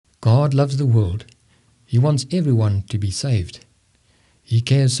God loves the world. He wants everyone to be saved. He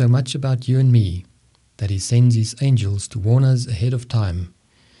cares so much about you and me that He sends His angels to warn us ahead of time.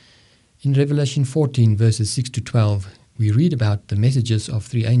 In Revelation 14, verses 6 to 12, we read about the messages of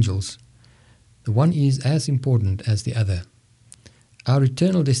three angels. The one is as important as the other. Our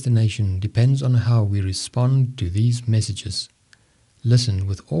eternal destination depends on how we respond to these messages. Listen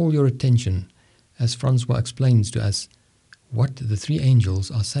with all your attention as Francois explains to us what the three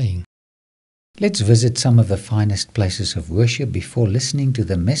angels are saying. Let's visit some of the finest places of worship before listening to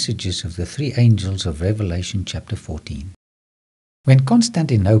the messages of the three angels of Revelation chapter 14. When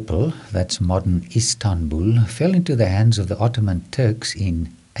Constantinople, that's modern Istanbul, fell into the hands of the Ottoman Turks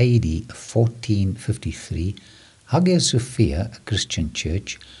in AD 1453, Hagia Sophia, a Christian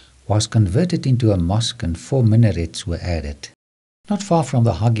church, was converted into a mosque and 4 minarets were added. Not far from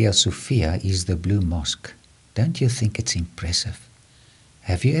the Hagia Sophia is the Blue Mosque. Don't you think it's impressive?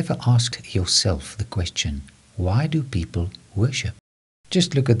 Have you ever asked yourself the question, why do people worship?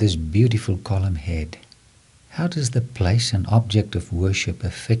 Just look at this beautiful column head. How does the place and object of worship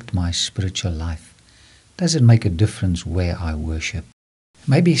affect my spiritual life? Does it make a difference where I worship?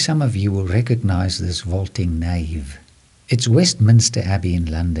 Maybe some of you will recognize this vaulting nave. It's Westminster Abbey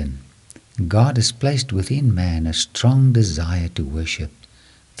in London. God has placed within man a strong desire to worship.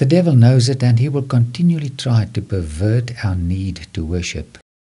 The devil knows it, and he will continually try to pervert our need to worship.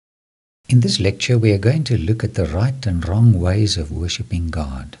 In this lecture, we are going to look at the right and wrong ways of worshiping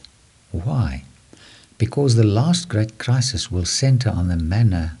God. Why? Because the last great crisis will center on the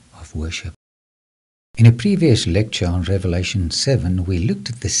manner of worship. In a previous lecture on Revelation 7, we looked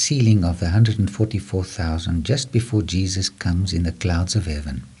at the sealing of the 144,000 just before Jesus comes in the clouds of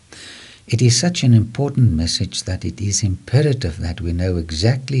heaven. It is such an important message that it is imperative that we know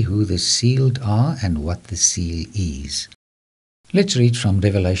exactly who the sealed are and what the seal is. Let's read from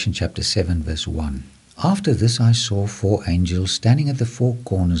Revelation chapter 7, verse 1. After this I saw 4 angels standing at the 4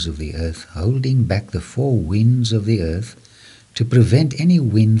 corners of the earth, holding back the 4 winds of the earth, to prevent any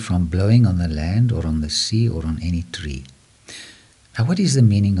wind from blowing on the land or on the sea or on any tree. Now, what is the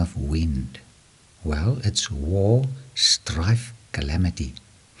meaning of wind? Well, it's war, strife, calamity.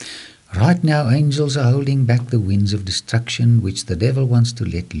 Right now, angels are holding back the winds of destruction which the devil wants to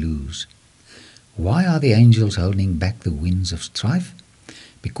let loose. Why are the angels holding back the winds of strife?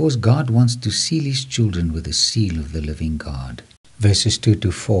 Because God wants to seal His children with the seal of the living God. Verses 2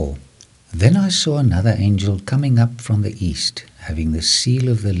 to 4. Then I saw another angel coming up from the east, having the seal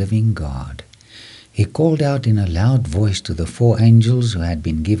of the living God. He called out in a loud voice to the 4 angels who had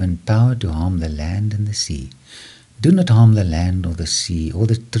been given power to harm the land and the sea. Do not harm the land or the sea or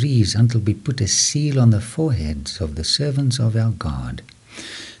the trees until we put a seal on the foreheads of the servants of our God.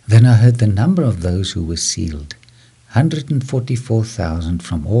 Then I heard the number of those who were sealed, 144,000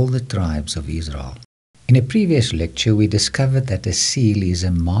 from all the tribes of Israel. In a previous lecture, we discovered that a seal is a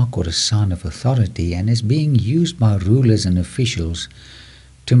mark or a sign of authority and is being used by rulers and officials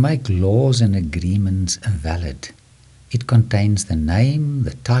to make laws and agreements valid. It contains the name,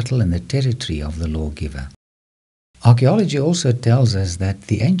 the title, and the territory of the lawgiver. Archaeology also tells us that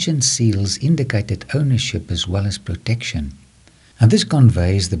the ancient seals indicated ownership as well as protection. And this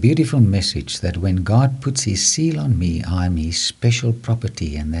conveys the beautiful message that when God puts His seal on me, I am His special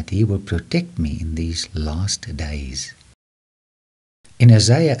property and that He will protect me in these last days. In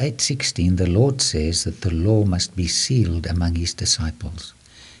Isaiah 8:16, the Lord says that the law must be sealed among His disciples.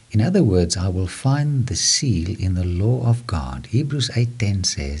 In other words, I will find the seal in the law of God. Hebrews 8:10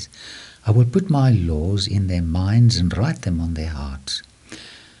 says, I will put my laws in their minds and write them on their hearts.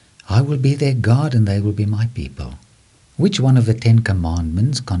 I will be their God and they will be my people. Which one of the 10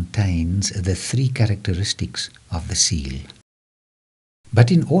 commandments contains the 3 characteristics of the seal?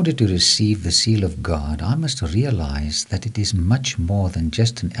 But in order to receive the seal of God, I must realize that it is much more than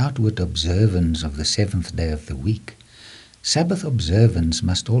just an outward observance of the 7th day of the week. Sabbath observance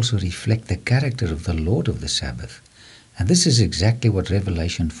must also reflect the character of the Lord of the Sabbath. And this is exactly what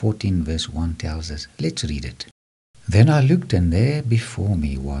Revelation 14 verse 1 tells us. Let's read it. Then I looked, and there before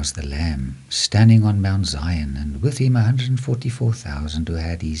me was the Lamb, standing on Mount Zion, and with him 144,000 who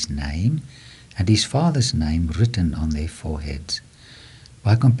had his name and his Father's name written on their foreheads.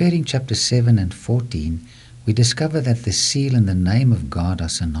 By comparing chapter 7 and 14, we discover that the seal and the name of God are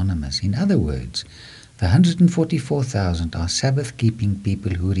synonymous. In other words, the 144,000 are Sabbath-keeping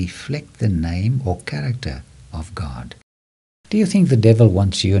people who reflect the name or character of God. Do you think the devil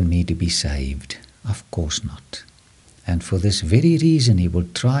wants you and me to be saved? Of course not. And for this very reason he will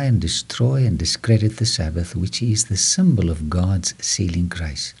try and destroy and discredit the Sabbath, which is the symbol of God's sealing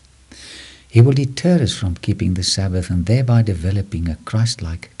grace. He will deter us from keeping the Sabbath and thereby developing a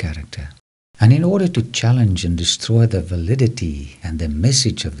Christ-like character. And in order to challenge and destroy the validity and the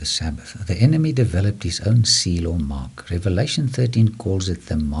message of the Sabbath, the enemy developed his own seal or mark. Revelation 13 calls it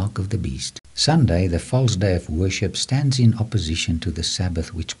the mark of the beast. Sunday, the false day of worship, stands in opposition to the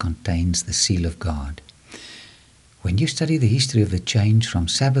Sabbath, which contains the seal of God. When you study the history of the change from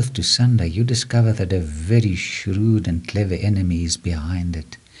Sabbath to Sunday, you discover that a very shrewd and clever enemy is behind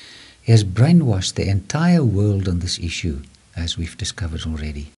it. He has brainwashed the entire world on this issue, as we've discovered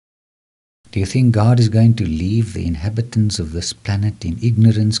already. Do you think God is going to leave the inhabitants of this planet in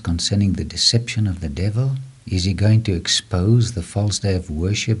ignorance concerning the deception of the devil? Is he going to expose the false day of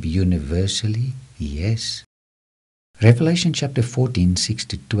worship universally? Yes. Revelation chapter 14,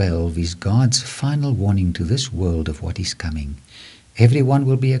 6-12 is God's final warning to this world of what is coming. Everyone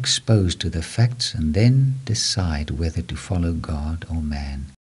will be exposed to the facts and then decide whether to follow God or man.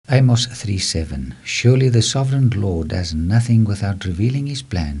 Amos 3:7. Surely the sovereign Lord does nothing without revealing his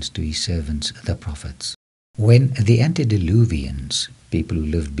plans to his servants, the prophets. When the antediluvians, people who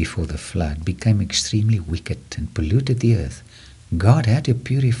lived before the flood, became extremely wicked and polluted the earth, God had to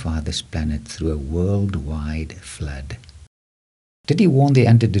purify this planet through a worldwide flood. Did he warn the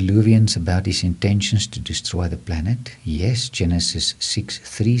antediluvians about his intentions to destroy the planet? Yes, Genesis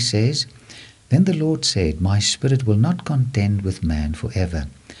 6:3 says, Then the Lord said, My spirit will not contend with man forever,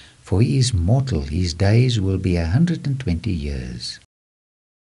 for he is mortal, his days will be 120 years.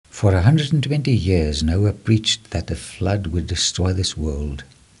 For 120 years Noah preached that a flood would destroy this world.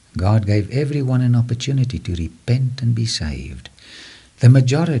 God gave everyone an opportunity to repent and be saved. The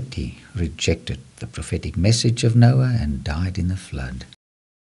majority rejected the prophetic message of Noah and died in the flood.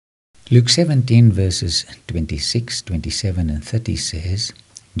 Luke 17 verses 26, 27 and 30 says,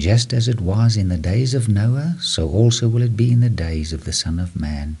 Just as it was in the days of Noah, so also will it be in the days of the Son of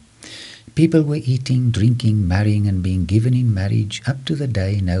Man. People were eating, drinking, marrying and being given in marriage up to the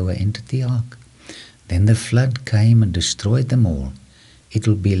day Noah entered the ark. Then the flood came and destroyed them all. It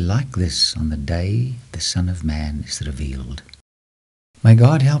will be like this on the day the Son of Man is revealed. May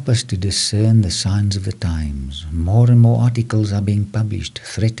God help us to discern the signs of the times. More and more articles are being published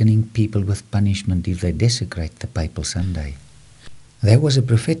threatening people with punishment if they desecrate the Papal Sunday. There was a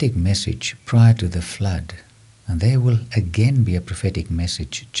prophetic message prior to the flood, and there will again be a prophetic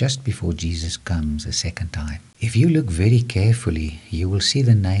message just before Jesus comes a second time. If you look very carefully, you will see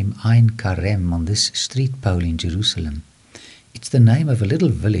the name Ein Karem on this street pole in Jerusalem. It's the name of a little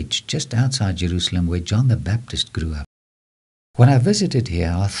village just outside Jerusalem where John the Baptist grew up. When I visited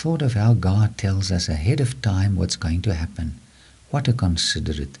here, I thought of how God tells us ahead of time what's going to happen. What a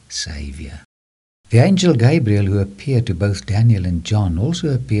considerate Savior. The angel Gabriel, who appeared to both Daniel and John,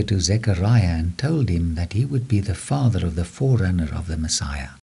 also appeared to Zechariah and told him that he would be the father of the forerunner of the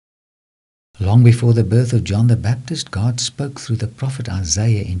Messiah. Long before the birth of John the Baptist, God spoke through the prophet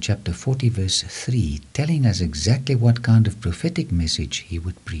Isaiah in chapter 40 verse 3, telling us exactly what kind of prophetic message he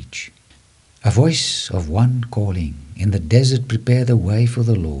would preach. A voice of one calling, In the desert prepare the way for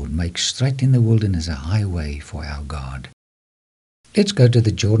the Lord, make straight in the wilderness a highway for our God. Let's go to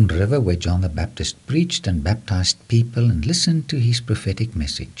the Jordan River where John the Baptist preached and baptized people and listen to his prophetic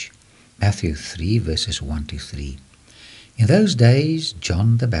message. Matthew 3 verses 1-3. In those days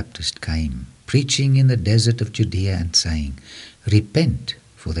John the Baptist came, preaching in the desert of Judea and saying, Repent,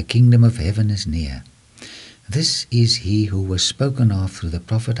 for the kingdom of heaven is near. This is he who was spoken of through the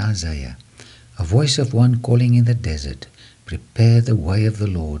prophet Isaiah, a voice of one calling in the desert, Prepare the way of the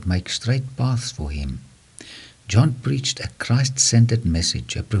Lord, make straight paths for him. John preached a Christ-centered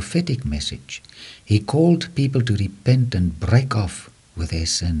message, a prophetic message. He called people to repent and break off with their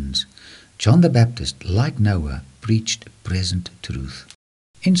sins. John the Baptist, like Noah, preached present truth.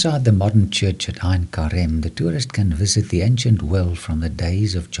 Inside the modern church at Ein Karem, the tourist can visit the ancient well from the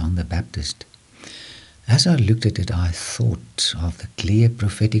days of John the Baptist. As I looked at it, I thought of the clear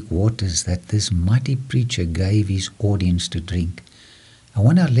prophetic waters that this mighty preacher gave his audience to drink. And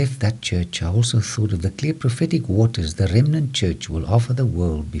when I left that church, I also thought of the clear prophetic waters the remnant church will offer the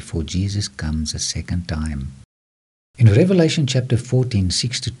world before Jesus comes a second time. In Revelation chapter 14,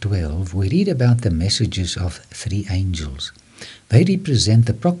 6-12, we read about the messages of three angels. They represent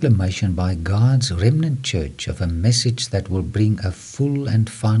the proclamation by God's remnant church of a message that will bring a full and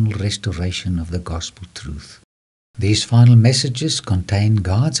final restoration of the gospel truth. These final messages contain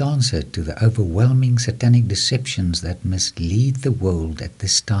God's answer to the overwhelming satanic deceptions that mislead the world at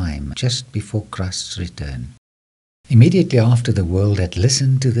this time, just before Christ's return. Immediately after the world had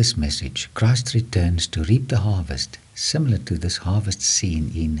listened to this message, Christ returns to reap the harvest, similar to this harvest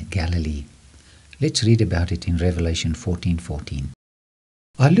scene in Galilee. Let's read about it in Revelation 14:14.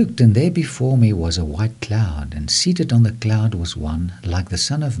 I looked, and there before me was a white cloud, and seated on the cloud was one, like the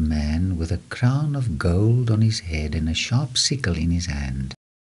Son of Man, with a crown of gold on his head and a sharp sickle in his hand.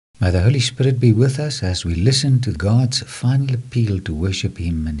 May the Holy Spirit be with us as we listen to God's final appeal to worship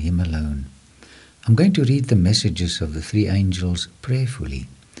Him and Him alone. I'm going to read the messages of the three angels prayerfully.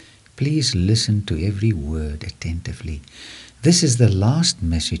 Please listen to every word attentively. This is the last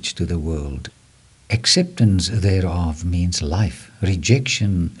message to the world. Acceptance thereof means life.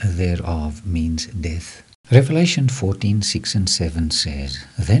 Rejection thereof means death. Revelation 14:6 and 7 says,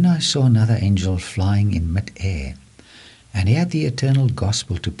 Then I saw another angel flying in mid-air, and he had the eternal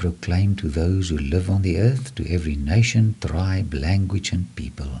gospel to proclaim to those who live on the earth, to every nation, tribe, language, and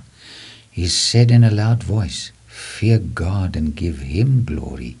people. He said in a loud voice, Fear God and give Him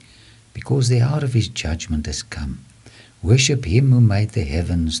glory, because the hour of His judgment has come. Worship Him who made the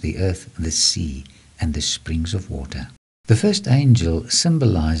heavens, the earth, the sea, and the springs of water. The first angel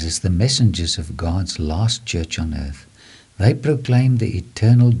symbolizes the messengers of God's last church on earth. They proclaim the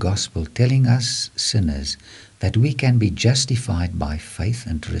eternal gospel, telling us sinners that we can be justified by faith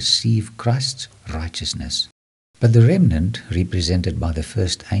and receive Christ's righteousness. But the remnant, represented by the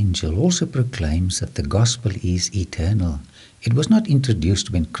first angel, also proclaims that the gospel is eternal. It was not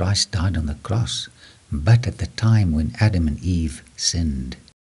introduced when Christ died on the cross, but at the time when Adam and Eve sinned.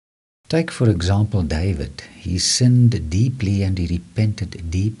 Take, for example, David. He sinned deeply and he repented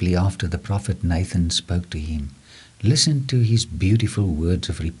deeply after the prophet Nathan spoke to him. Listen to his beautiful words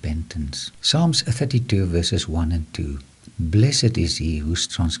of repentance. Psalms 32 verses 1 and 2. Blessed is he whose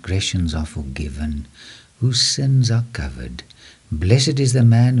transgressions are forgiven, whose sins are covered. Blessed is the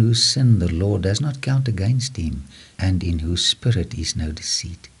man whose sin the Lord does not count against him, and in whose spirit is no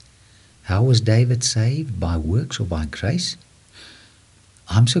deceit. How was David saved? By works or by grace?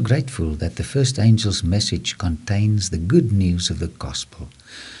 I'm so grateful that the first angel's message contains the good news of the gospel.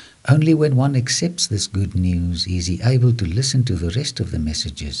 Only when one accepts this good news is he able to listen to the rest of the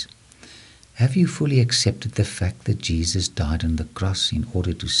messages. Have you fully accepted the fact that Jesus died on the cross in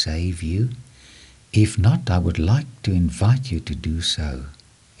order to save you? If not, I would like to invite you to do so.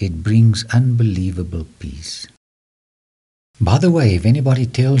 It brings unbelievable peace. By the way, if anybody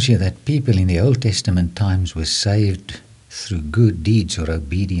tells you that people in the Old Testament times were saved through good deeds or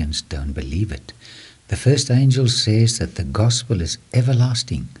obedience, don't believe it. The first angel says that the gospel is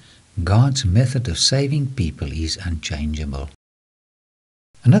everlasting. God's method of saving people is unchangeable.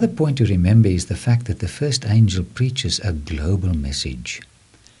 Another point to remember is the fact that the first angel preaches a global message.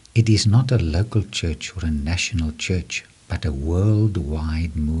 It is not a local church or a national church, but a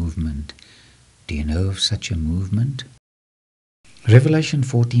worldwide movement. Do you know of such a movement? Revelation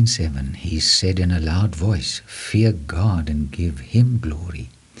 14:7, He said in a loud voice, Fear God and give Him glory,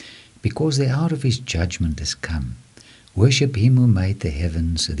 because the hour of His judgment has come. Worship Him who made the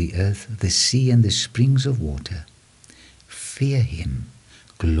heavens, the earth, the sea, and the springs of water. Fear Him,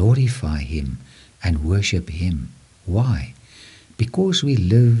 glorify Him, and worship Him. Why? Because we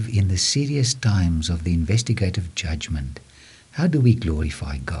live in the serious times of the investigative judgment. How do we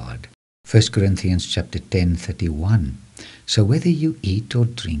glorify God? 1 Corinthians chapter 10:31. So whether you eat or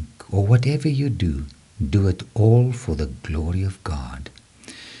drink or whatever you do, do it all for the glory of God.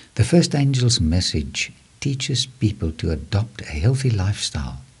 The first angel's message teaches people to adopt a healthy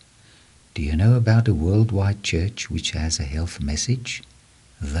lifestyle. Do you know about a worldwide church which has a health message?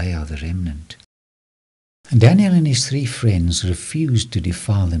 They are the remnant. Daniel and his three friends refused to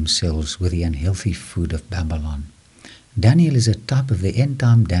defile themselves with the unhealthy food of Babylon. Daniel is a type of the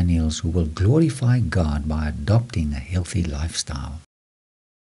end-time Daniels who will glorify God by adopting a healthy lifestyle.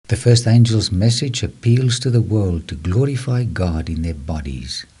 The first angel's message appeals to the world to glorify God in their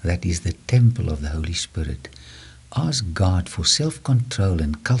bodies. That is the temple of the Holy Spirit. Ask God for self-control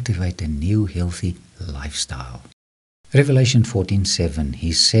and cultivate a new healthy lifestyle. Revelation 14:7,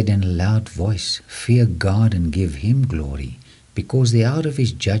 He said in a loud voice, Fear God and give Him glory, because the hour of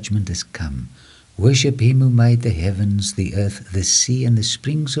His judgment has come. Worship Him who made the heavens, the earth, the sea, and the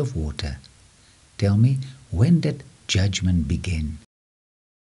springs of water. Tell me, when did judgment begin?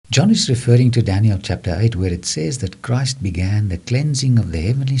 John is referring to Daniel chapter 8, where it says that Christ began the cleansing of the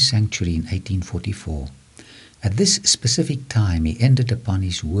heavenly sanctuary in 1844. At this specific time, He ended upon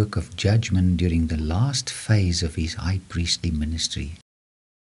His work of judgment during the last phase of His high priestly ministry.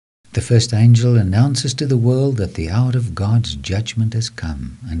 The first angel announces to the world that the hour of God's judgment has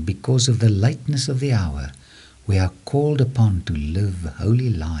come, and because of the lateness of the hour, we are called upon to live holy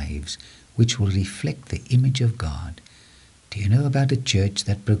lives which will reflect the image of God. Do you know about a church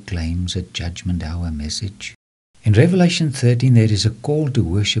that proclaims a judgment hour message? In Revelation 13, there is a call to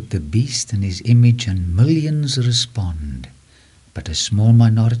worship the beast and his image, and millions respond. But a small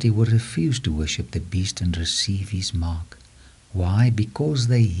minority will refuse to worship the beast and receive his mark. Why? Because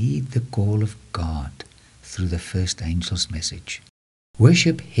they heed the call of God through the first angel's message.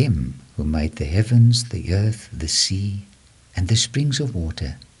 Worship him who made the heavens, the earth, the sea, and the springs of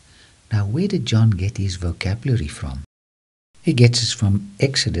water. Now, where did John get his vocabulary from? He gets it from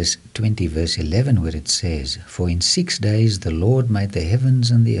Exodus 20 verse 11, where it says, "For in 6 days the Lord made the heavens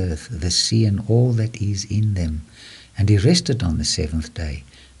and the earth, the sea and all that is in them, and he rested on the 7th day.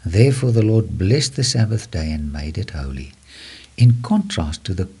 Therefore the Lord blessed the Sabbath day and made it holy." In contrast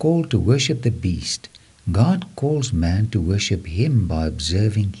to the call to worship the beast, God calls man to worship him by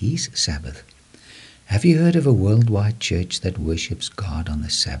observing his Sabbath. Have you heard of a worldwide church that worships God on the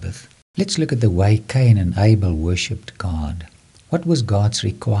Sabbath? Let's look at the way Cain and Abel worshipped God. What was God's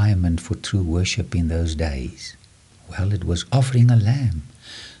requirement for true worship in those days? Well, it was offering a lamb.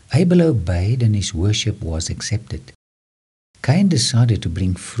 Abel obeyed and his worship was accepted. Cain decided to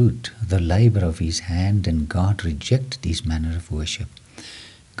bring fruit, the labor of his hand, and God rejected his manner of worship.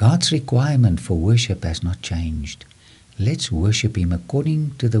 God's requirement for worship has not changed. Let's worship him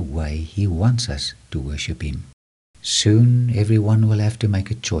according to the way he wants us to worship him. Soon everyone will have to make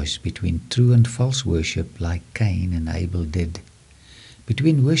a choice between true and false worship like Cain and Abel did.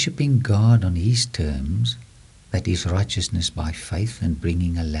 Between worshipping God on his terms, that is righteousness by faith and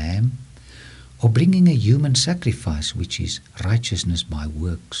bringing a lamb, or bringing a human sacrifice which is righteousness by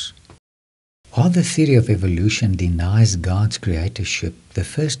works. While the theory of evolution denies God's creatorship, the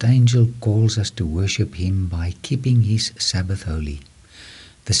first angel calls us to worship him by keeping his Sabbath holy.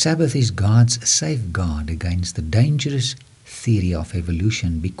 The Sabbath is God's safeguard against the dangerous theory of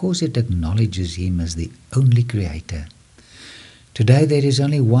evolution because it acknowledges him as the only creator. Today there is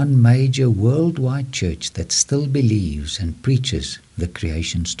only one major worldwide church that still believes and preaches the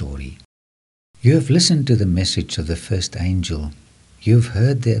creation story. You have listened to the message of the first angel. You have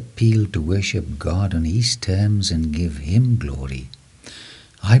heard the appeal to worship God on his terms and give him glory.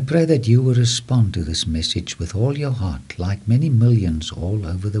 I pray that you will respond to this message with all your heart, like many millions all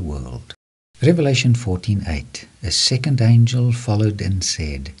over the world. Revelation 14:8. A second angel followed and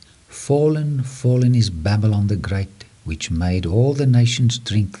said, "Fallen, fallen is Babylon the Great, which made all the nations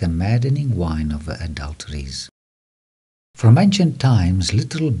drink the maddening wine of her adulteries." From ancient times,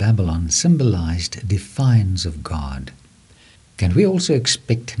 literal Babylon symbolized defiance of God. Can we also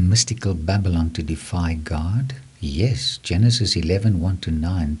expect mystical Babylon to defy God? Yes, Genesis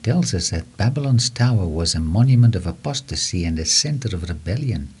 11:1-9 tells us that Babylon's tower was a monument of apostasy and a center of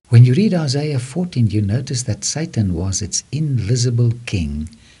rebellion. When you read Isaiah 14, you notice that Satan was its invisible king,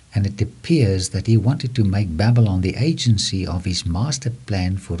 and it appears that he wanted to make Babylon the agency of his master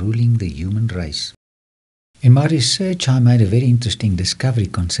plan for ruling the human race. In my research, I made a very interesting discovery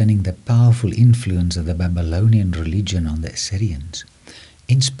concerning the powerful influence of the Babylonian religion on the Assyrians.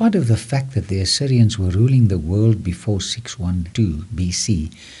 In spite of the fact that the Assyrians were ruling the world before 612 BC,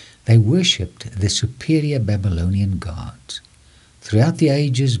 they worshipped the superior Babylonian gods. Throughout the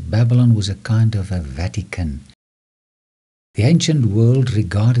ages, Babylon was a kind of a Vatican. The ancient world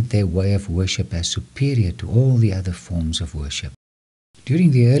regarded their way of worship as superior to all the other forms of worship.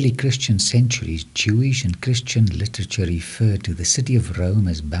 During the early Christian centuries, Jewish and Christian literature referred to the city of Rome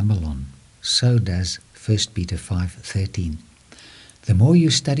as Babylon. So does 1 Peter 5:13. The more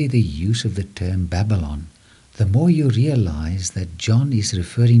you study the use of the term Babylon, the more you realize that John is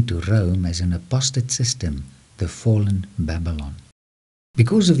referring to Rome as an apostate system, the fallen Babylon.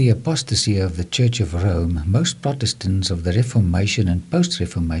 Because of the apostasy of the Church of Rome, most Protestants of the Reformation and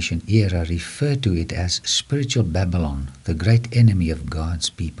post-Reformation era refer to it as spiritual Babylon, the great enemy of God's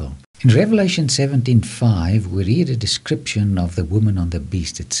people. In Revelation 17:5, we read a description of the woman on the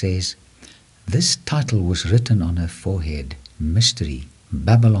beast. It says, "This title was written on her forehead, Mystery,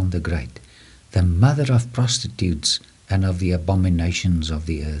 Babylon the Great, the mother of prostitutes and of the abominations of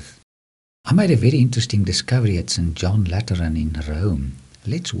the earth." I made a very interesting discovery at St. John Lateran in Rome.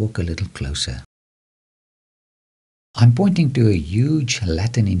 Let's walk a little closer. I'm pointing to a huge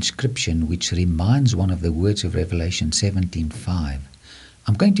Latin inscription which reminds one of the words of Revelation 17:5.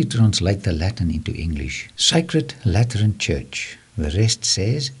 I'm going to translate the Latin into English. Sacred Lateran Church. The rest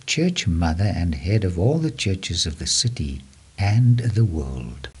says, Church Mother and Head of all the churches of the city and the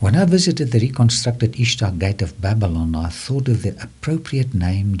world. When I visited the reconstructed Ishtar Gate of Babylon, I thought of the appropriate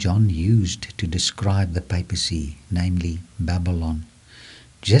name John used to describe the papacy, namely Babylon.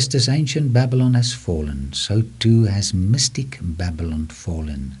 Just as ancient Babylon has fallen, so too has mystic Babylon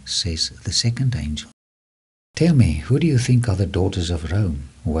fallen, says the second angel. Tell me, who do you think are the daughters of Rome?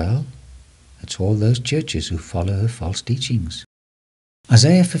 Well, it's all those churches who follow her false teachings.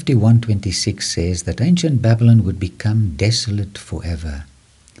 Isaiah 51:26 says that ancient Babylon would become desolate forever.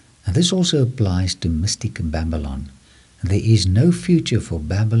 And this also applies to mystic Babylon. There is no future for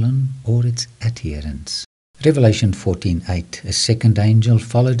Babylon or its adherents. Revelation 14:8, a second angel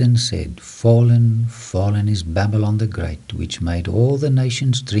followed and said, "Fallen, fallen is Babylon the Great, which made all the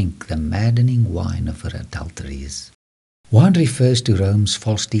nations drink the maddening wine of her adulteries." Wine refers to Rome's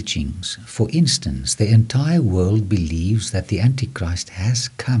false teachings. For instance, the entire world believes that the Antichrist has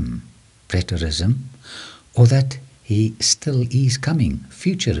come, preterism, or that he still is coming,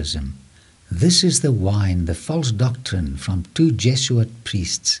 futurism. This is the wine, the false doctrine from two Jesuit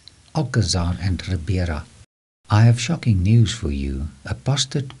priests, Alcazar and Ribera. I have shocking news for you.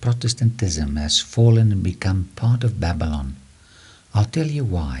 Apostate Protestantism has fallen and become part of Babylon. I'll tell you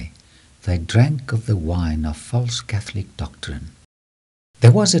why. They drank of the wine of false Catholic doctrine.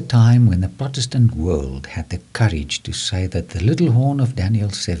 There was a time when the Protestant world had the courage to say that the little horn of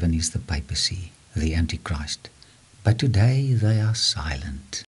Daniel 7 is the papacy, the Antichrist. But today they are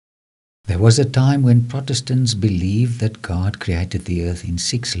silent. There was a time when Protestants believed that God created the earth in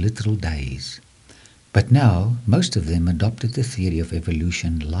 6 literal days. But now, most of them adopted the theory of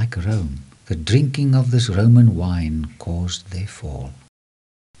evolution like Rome. The drinking of this Roman wine caused their fall.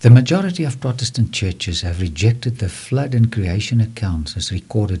 The majority of Protestant churches have rejected the flood and creation accounts as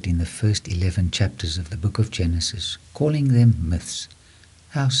recorded in the first 11 chapters of the book of Genesis, calling them myths.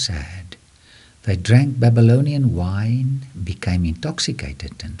 How sad. They drank Babylonian wine, became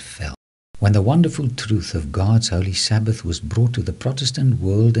intoxicated, and fell. When the wonderful truth of God's holy Sabbath was brought to the Protestant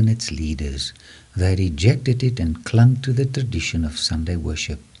world and its leaders, they rejected it and clung to the tradition of Sunday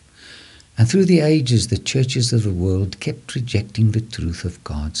worship. And through the ages, the churches of the world kept rejecting the truth of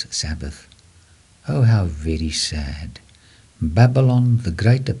God's Sabbath. Oh, how very sad. Babylon, the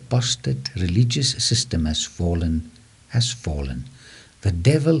great apostate religious system, has fallen, has fallen. The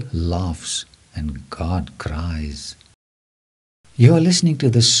devil laughs and God cries. You are listening to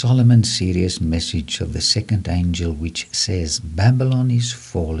the solemn and serious message of the second angel, which says, Babylon is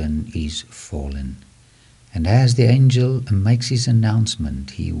fallen, is fallen. And as the angel makes his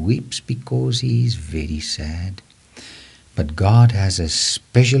announcement, he weeps because he is very sad. But God has a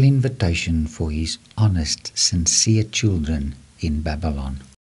special invitation for his honest, sincere children in Babylon.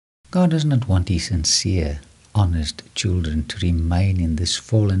 God does not want his sincere, honest children to remain in this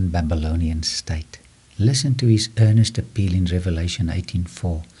fallen Babylonian state. Listen to his earnest appeal in Revelation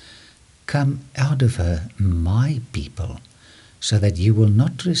 18:4. Come out of her, my people, so that you will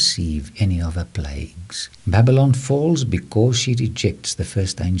not receive any of her plagues. Babylon falls because she rejects the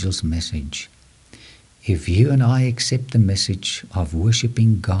first angel's message. If you and I accept the message of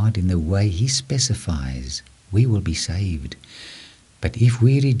worshipping God in the way he specifies, we will be saved. But if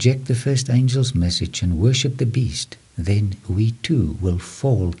we reject the first angel's message and worship the beast, then we too will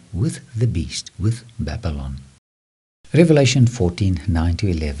fall with the beast, with Babylon. Revelation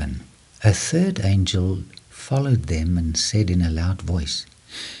 14:9-11. A third angel followed them and said in a loud voice,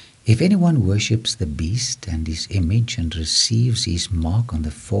 If anyone worships the beast and his image and receives his mark on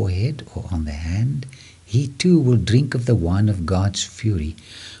the forehead or on the hand, he too will drink of the wine of God's fury,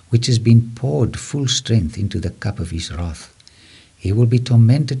 which has been poured full strength into the cup of his wrath. He will be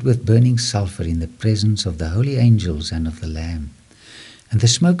tormented with burning sulfur in the presence of the holy angels and of the Lamb. And the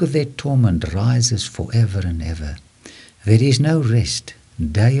smoke of their torment rises forever and ever. There is no rest,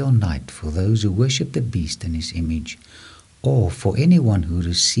 day or night, for those who worship the beast and his image, or for anyone who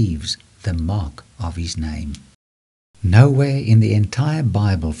receives the mark of his name. Nowhere in the entire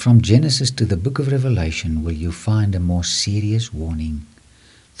Bible, from Genesis to the book of Revelation, will you find a more serious warning.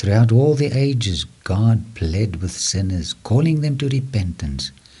 Throughout all the ages, God pled with sinners, calling them to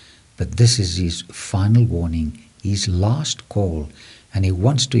repentance. But this is his final warning, his last call, and he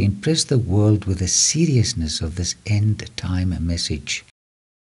wants to impress the world with the seriousness of this end-time message.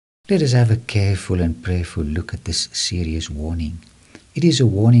 Let us have a careful and prayerful look at this serious warning. It is a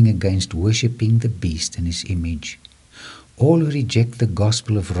warning against worshipping the beast and his image. All who reject the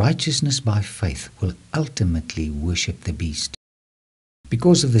gospel of righteousness by faith will ultimately worship the beast.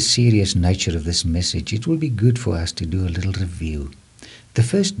 Because of the serious nature of this message, it will be good for us to do a little review. The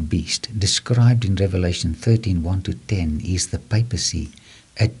first beast, described in Revelation 13:1-10, is the papacy,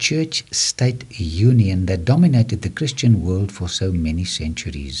 a church-state union that dominated the Christian world for so many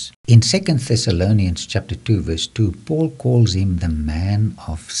centuries. In 2 Thessalonians chapter 2, verse 2, Paul calls him the man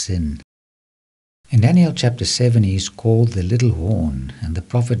of sin. In Daniel chapter 7, he is called the little horn, and the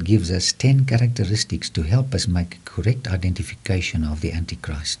prophet gives us 10 characteristics to help us make correct identification of the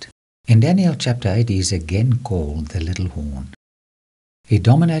Antichrist. In Daniel chapter 8, he is again called the little horn. He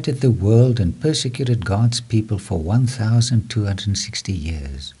dominated the world and persecuted God's people for 1,260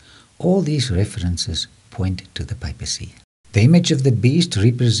 years. All these references point to the papacy. The image of the beast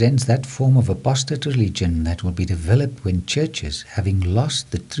represents that form of apostate religion that will be developed when churches, having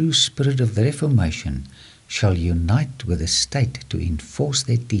lost the true spirit of the Reformation, shall unite with the state to enforce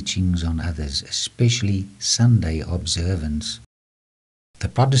their teachings on others, especially Sunday observance. The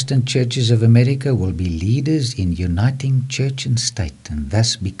Protestant churches of America will be leaders in uniting church and state and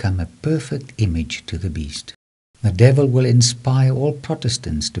thus become a perfect image to the beast. The devil will inspire all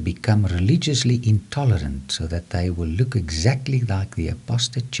Protestants to become religiously intolerant so that they will look exactly like the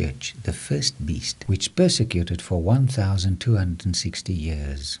apostate church, the first beast, which persecuted for 1,260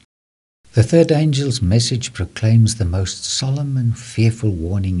 years. The third angel's message proclaims the most solemn and fearful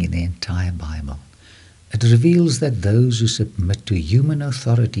warning in the entire Bible. It reveals that those who submit to human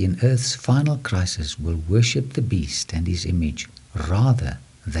authority in earth's final crisis will worship the beast and his image rather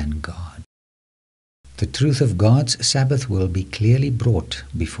than God. The truth of God's Sabbath will be clearly brought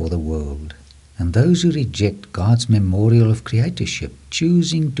before the world, and those who reject God's memorial of creatorship,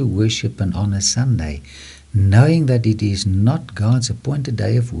 choosing to worship and honor Sunday, knowing that it is not God's appointed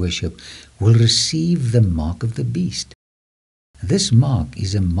day of worship, will receive the mark of the beast. This mark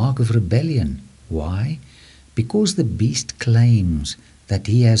is a mark of rebellion. Why? Because the beast claims that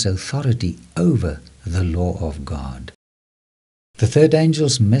he has authority over the law of God. The third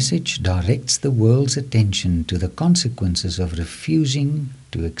angel's message directs the world's attention to the consequences of refusing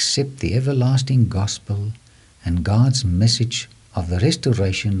to accept the everlasting gospel and God's message of the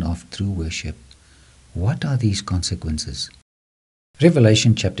restoration of true worship. What are these consequences?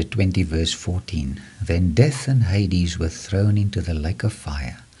 Revelation chapter 20 verse 14. Then death and Hades were thrown into the lake of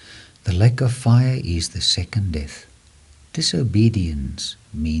fire. The lake of fire is the second death. Disobedience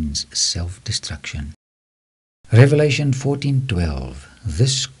means self-destruction. Revelation 14:12.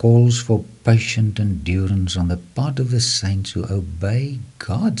 This calls for patient endurance on the part of the saints who obey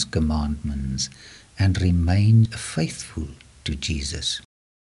God's commandments and remain faithful to Jesus.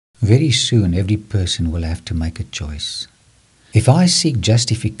 Very soon every person will have to make a choice. If I seek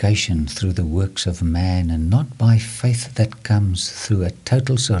justification through the works of man and not by faith that comes through a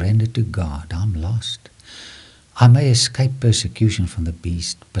total surrender to God, I'm lost. I may escape persecution from the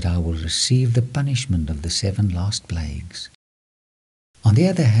beast, but I will receive the punishment of the 7 last plagues. On the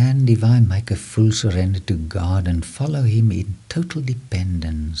other hand, if I make a full surrender to God and follow Him in total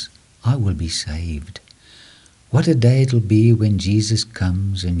dependence, I will be saved. What a day it will be when Jesus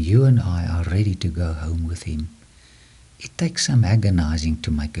comes and you and I are ready to go home with Him. It takes some agonizing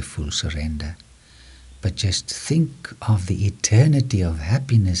to make a full surrender. But just think of the eternity of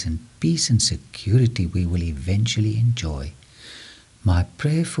happiness and peace and security we will eventually enjoy. My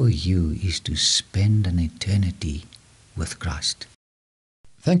prayer for you is to spend an eternity with Christ.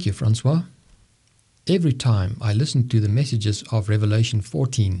 Thank you, Francois. Every time I listen to the messages of Revelation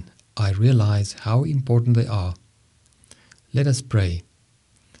 14, I realize how important they are. Let us pray.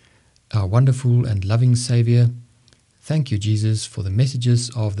 Our wonderful and loving Savior, thank you, Jesus, for the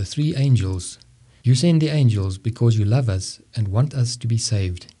messages of the 3 angels. You send the angels because you love us and want us to be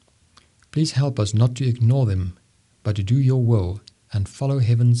saved. Please help us not to ignore them, but to do your will and follow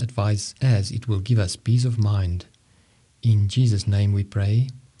heaven's advice, as it will give us peace of mind. In Jesus' name we pray.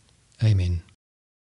 Amen.